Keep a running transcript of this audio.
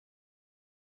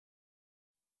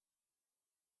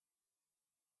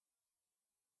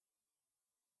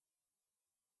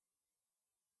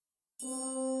The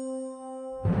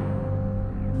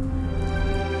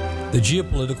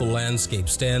geopolitical landscape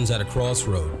stands at a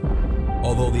crossroad.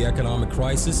 Although the economic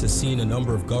crisis has seen a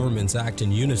number of governments act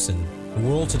in unison, the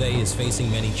world today is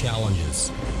facing many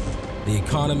challenges. The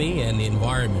economy and the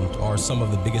environment are some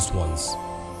of the biggest ones.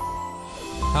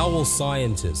 How will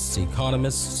scientists,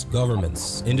 economists,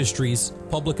 governments, industries,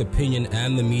 public opinion,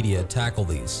 and the media tackle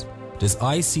these? Does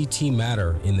ICT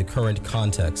matter in the current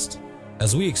context?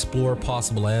 As we explore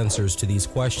possible answers to these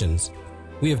questions,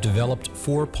 we have developed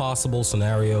 4 possible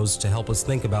scenarios to help us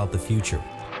think about the future.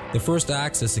 The first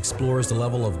axis explores the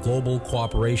level of global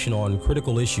cooperation on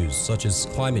critical issues such as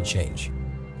climate change.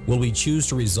 Will we choose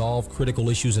to resolve critical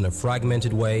issues in a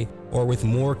fragmented way or with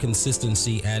more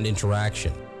consistency and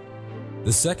interaction?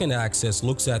 The second axis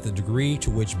looks at the degree to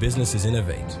which businesses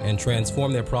innovate and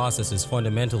transform their processes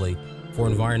fundamentally for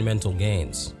environmental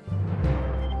gains.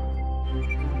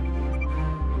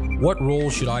 What role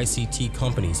should ICT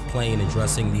companies play in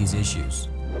addressing these issues?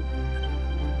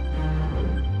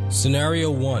 Scenario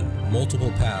 1.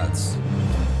 Multiple paths.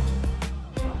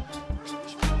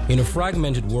 In a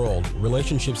fragmented world,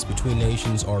 relationships between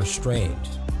nations are strained,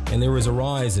 and there is a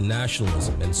rise in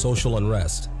nationalism and social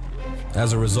unrest.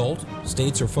 As a result,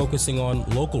 states are focusing on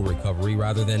local recovery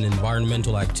rather than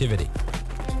environmental activity.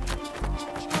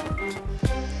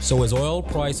 So as oil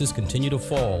prices continue to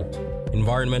fall,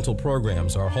 environmental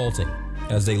programs are halting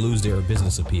as they lose their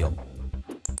business appeal.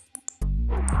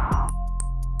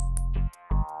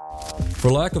 For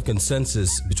lack of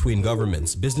consensus between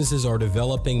governments, businesses are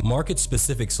developing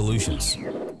market-specific solutions.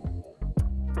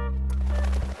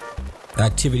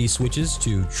 Activity switches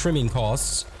to trimming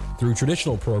costs through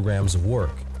traditional programs of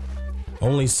work.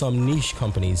 Only some niche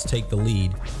companies take the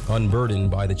lead, unburdened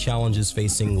by the challenges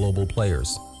facing global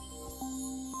players.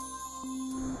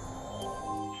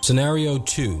 Scenario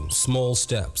 2. Small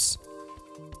steps.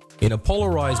 In a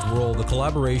polarized world, the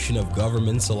collaboration of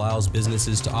governments allows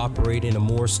businesses to operate in a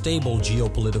more stable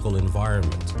geopolitical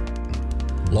environment.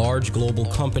 Large global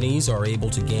companies are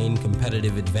able to gain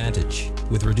competitive advantage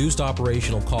with reduced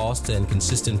operational costs and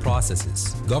consistent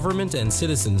processes. Government and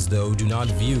citizens, though, do not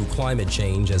view climate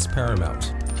change as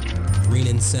paramount. Green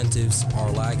incentives are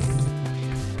lagging.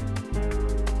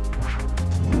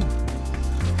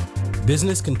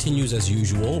 Business continues as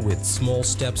usual with small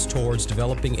steps towards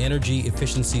developing energy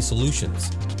efficiency solutions.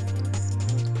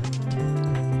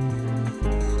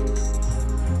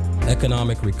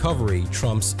 Economic recovery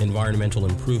trumps environmental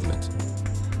improvement.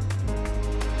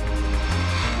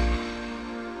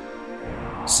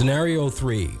 Scenario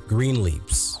 3. Green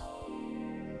leaps.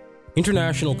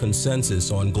 International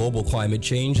consensus on global climate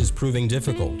change is proving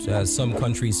difficult as some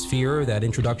countries fear that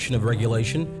introduction of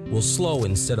regulation will slow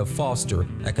instead of foster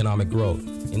economic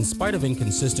growth. In spite of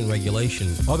inconsistent regulation,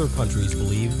 other countries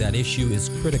believe that issue is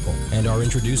critical and are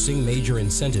introducing major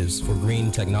incentives for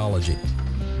green technology.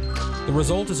 The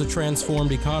result is a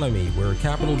transformed economy where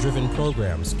capital-driven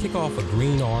programs kick off a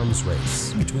green arms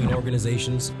race between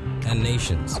organizations and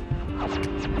nations.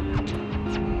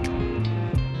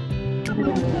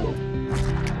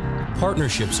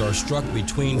 Partnerships are struck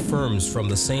between firms from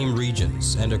the same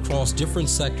regions and across different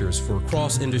sectors for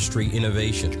cross-industry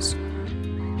innovations.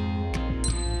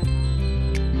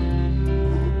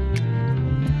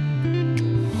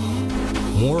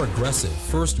 More aggressive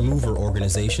first-mover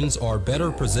organizations are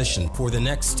better positioned for the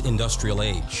next industrial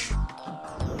age.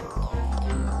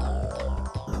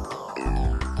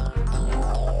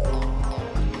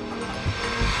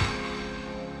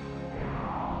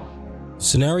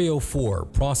 Scenario 4.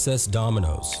 Process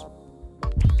dominoes.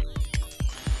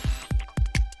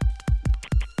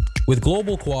 With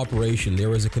global cooperation,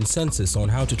 there is a consensus on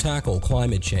how to tackle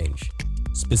climate change.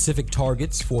 Specific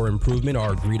targets for improvement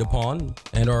are agreed upon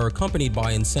and are accompanied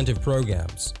by incentive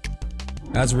programs.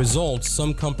 As a result,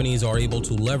 some companies are able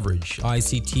to leverage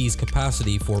ICT's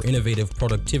capacity for innovative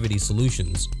productivity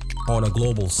solutions on a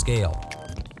global scale.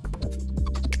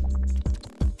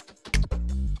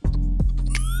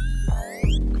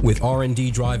 With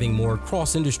R&D driving more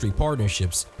cross-industry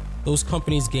partnerships, those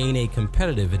companies gain a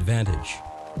competitive advantage.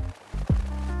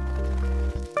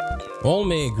 All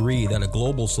may agree that a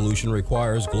global solution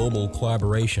requires global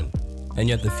collaboration, and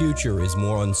yet the future is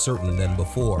more uncertain than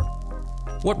before.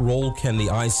 What role can the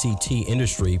ICT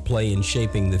industry play in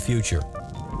shaping the future?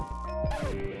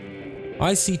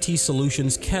 ICT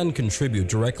solutions can contribute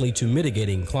directly to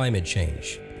mitigating climate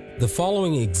change. The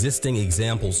following existing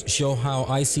examples show how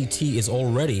ICT is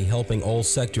already helping all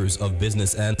sectors of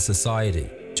business and society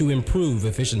to improve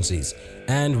efficiencies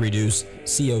and reduce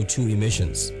CO2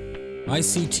 emissions.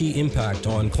 ICT impact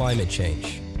on climate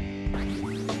change.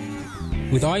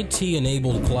 With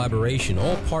IT-enabled collaboration,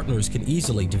 all partners can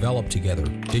easily develop together.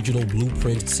 Digital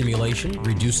blueprint simulation,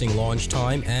 reducing launch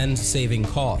time and saving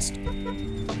cost.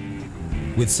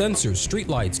 With sensors,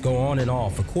 streetlights go on and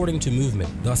off according to movement,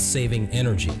 thus saving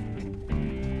energy.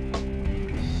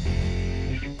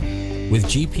 With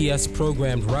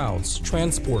GPS-programmed routes,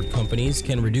 transport companies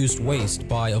can reduce waste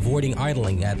by avoiding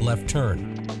idling at left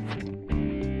turn.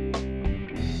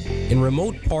 In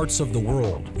remote parts of the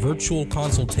world, virtual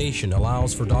consultation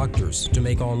allows for doctors to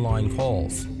make online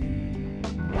calls.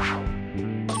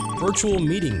 Virtual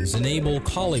meetings enable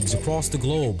colleagues across the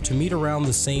globe to meet around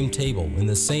the same table in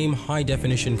the same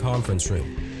high-definition conference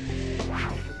room.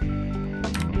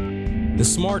 The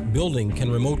smart building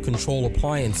can remote control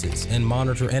appliances and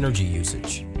monitor energy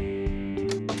usage.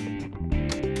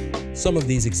 Some of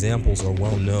these examples are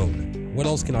well known. What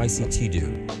else can ICT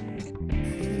do?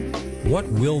 What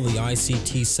will the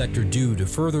ICT sector do to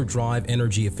further drive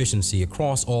energy efficiency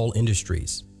across all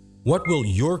industries? What will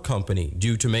your company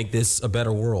do to make this a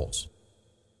better world?